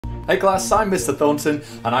Hey class, I'm Mr Thornton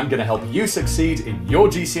and I'm going to help you succeed in your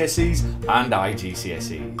GCSEs and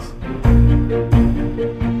IGCSEs.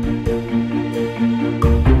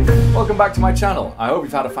 Welcome back to my channel. I hope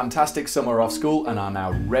you've had a fantastic summer off school and are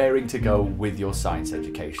now raring to go with your science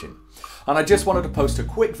education. And I just wanted to post a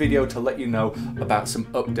quick video to let you know about some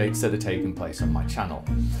updates that are taking place on my channel.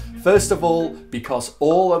 First of all, because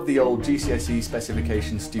all of the old GCSE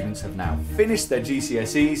specification students have now finished their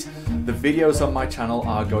GCSEs, the videos on my channel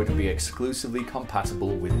are going to be exclusively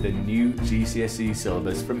compatible with the new GCSE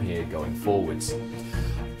syllabus from here going forwards.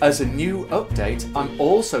 As a new update, I'm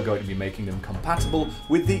also going to be making them compatible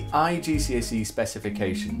with the IGCSE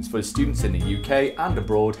specifications for students in the UK and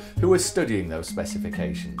abroad who are studying those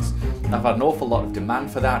specifications. I've had an awful lot of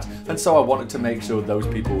demand for that, and so I wanted to make sure those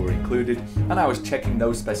people were included, and I was checking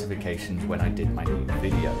those specifications when I did my new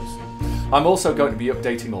videos. I'm also going to be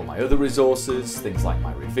updating all my other resources, things like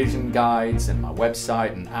my revision guides and my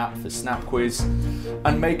website and app for Snap Quiz,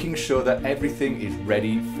 and making sure that everything is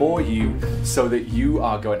ready for you so that you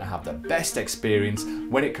are going to have the best experience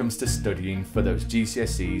when it comes to studying for those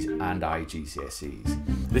GCSEs and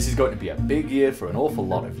IGCSEs. This is going to be a big year for an awful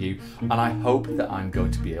lot of you, and I hope that I'm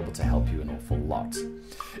going to be able to help you an awful lot.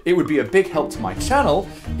 It would be a big help to my channel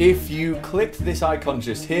if you clicked this icon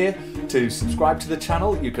just here to subscribe to the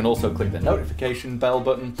channel. You can also click the notification bell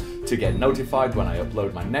button to get notified when I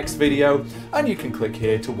upload my next video, and you can click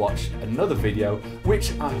here to watch another video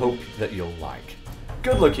which I hope that you'll like.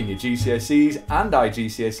 Good luck in your GCSEs and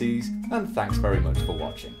IGCSEs, and thanks very much for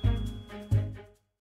watching.